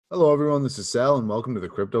Hello, everyone. This is Sal, and welcome to the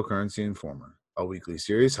Cryptocurrency Informer, a weekly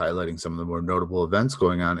series highlighting some of the more notable events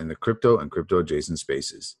going on in the crypto and crypto-adjacent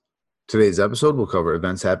spaces. Today's episode will cover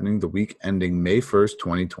events happening the week ending May 1st,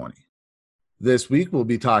 2020. This week, we'll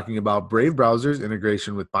be talking about Brave Browser's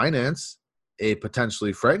integration with Binance, a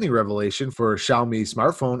potentially frightening revelation for Xiaomi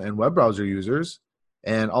smartphone and web browser users,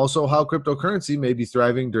 and also how cryptocurrency may be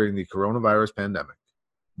thriving during the coronavirus pandemic.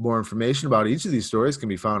 More information about each of these stories can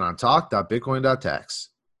be found on Talk.Bitcoin.Tax.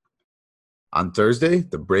 On Thursday,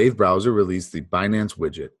 the Brave browser released the Binance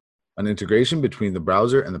widget, an integration between the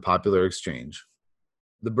browser and the popular exchange.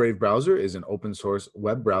 The Brave browser is an open-source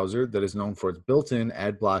web browser that is known for its built-in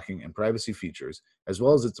ad blocking and privacy features, as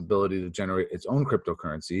well as its ability to generate its own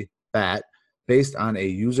cryptocurrency, BAT, based on a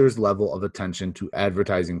user's level of attention to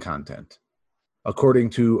advertising content. According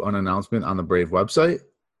to an announcement on the Brave website,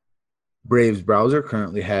 Brave's browser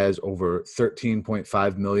currently has over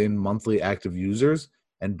 13.5 million monthly active users,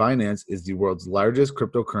 and Binance is the world's largest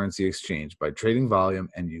cryptocurrency exchange by trading volume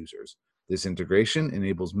and users. This integration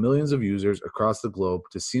enables millions of users across the globe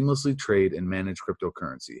to seamlessly trade and manage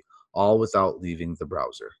cryptocurrency, all without leaving the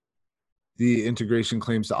browser. The integration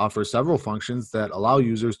claims to offer several functions that allow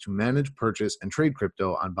users to manage, purchase, and trade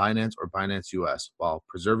crypto on Binance or Binance US while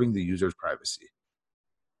preserving the user's privacy.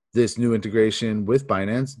 This new integration with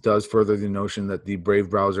Binance does further the notion that the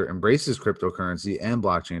Brave browser embraces cryptocurrency and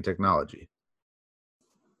blockchain technology.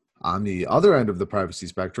 On the other end of the privacy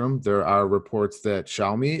spectrum, there are reports that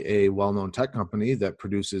Xiaomi, a well-known tech company that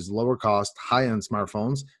produces lower-cost, high-end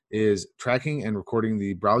smartphones, is tracking and recording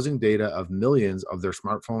the browsing data of millions of their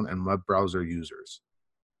smartphone and web browser users.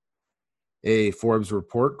 A Forbes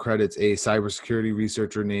report credits a cybersecurity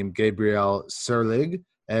researcher named Gabriel Serlig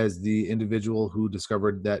as the individual who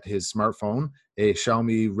discovered that his smartphone, a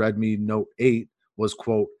Xiaomi Redmi Note 8, was,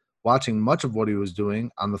 quote, watching much of what he was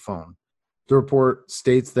doing on the phone. The report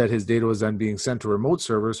states that his data was then being sent to remote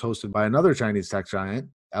servers hosted by another Chinese tech giant,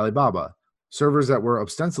 Alibaba, servers that were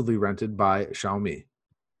ostensibly rented by Xiaomi.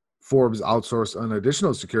 Forbes outsourced an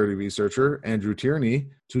additional security researcher, Andrew Tierney,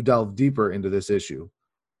 to delve deeper into this issue.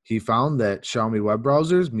 He found that Xiaomi web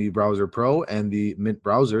browsers, Mi Browser Pro, and the Mint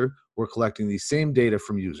browser were collecting the same data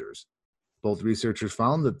from users. Both researchers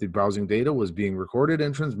found that the browsing data was being recorded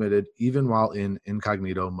and transmitted even while in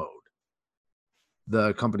incognito mode.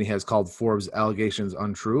 The company has called Forbes' allegations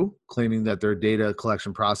untrue, claiming that their data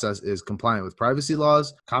collection process is compliant with privacy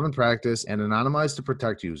laws, common practice, and anonymized to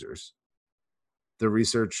protect users. The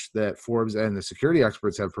research that Forbes and the security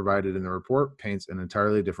experts have provided in the report paints an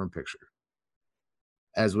entirely different picture.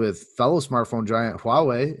 As with fellow smartphone giant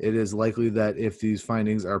Huawei, it is likely that if these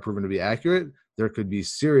findings are proven to be accurate, there could be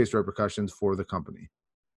serious repercussions for the company.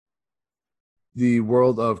 The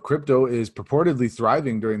world of crypto is purportedly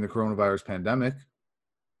thriving during the coronavirus pandemic.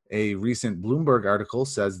 A recent Bloomberg article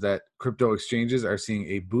says that crypto exchanges are seeing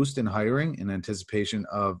a boost in hiring in anticipation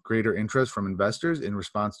of greater interest from investors in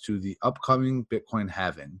response to the upcoming Bitcoin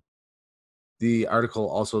halving. The article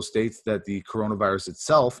also states that the coronavirus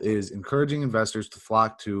itself is encouraging investors to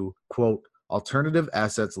flock to, quote, alternative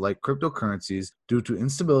assets like cryptocurrencies due to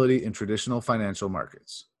instability in traditional financial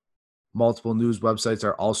markets. Multiple news websites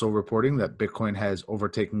are also reporting that Bitcoin has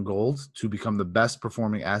overtaken gold to become the best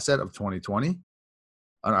performing asset of 2020.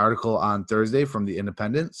 An article on Thursday from The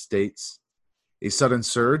Independent states, a sudden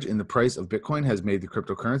surge in the price of Bitcoin has made the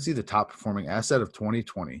cryptocurrency the top performing asset of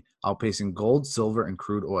 2020, outpacing gold, silver, and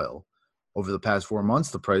crude oil. Over the past 4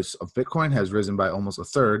 months, the price of Bitcoin has risen by almost a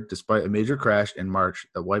third, despite a major crash in March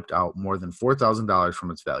that wiped out more than $4,000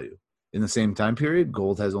 from its value. In the same time period,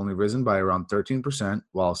 gold has only risen by around 13%,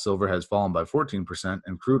 while silver has fallen by 14%,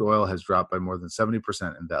 and crude oil has dropped by more than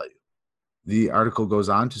 70% in value. The article goes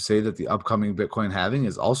on to say that the upcoming Bitcoin halving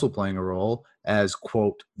is also playing a role as,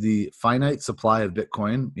 quote, the finite supply of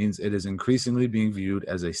Bitcoin means it is increasingly being viewed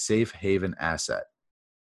as a safe haven asset.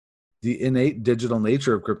 The innate digital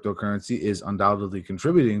nature of cryptocurrency is undoubtedly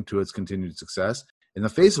contributing to its continued success in the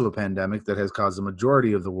face of a pandemic that has caused the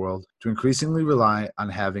majority of the world to increasingly rely on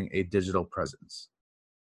having a digital presence.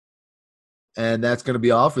 And that's going to be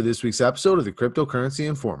all for this week's episode of the Cryptocurrency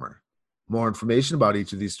Informer. More information about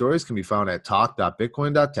each of these stories can be found at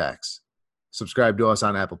Talk.Bitcoin.Tax. Subscribe to us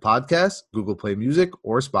on Apple Podcasts, Google Play Music,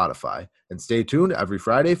 or Spotify, and stay tuned every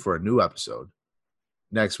Friday for a new episode.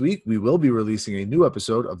 Next week, we will be releasing a new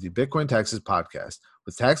episode of the Bitcoin Taxes podcast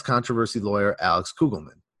with tax controversy lawyer Alex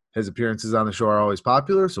Kugelman. His appearances on the show are always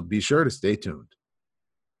popular, so be sure to stay tuned.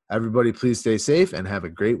 Everybody, please stay safe and have a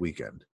great weekend.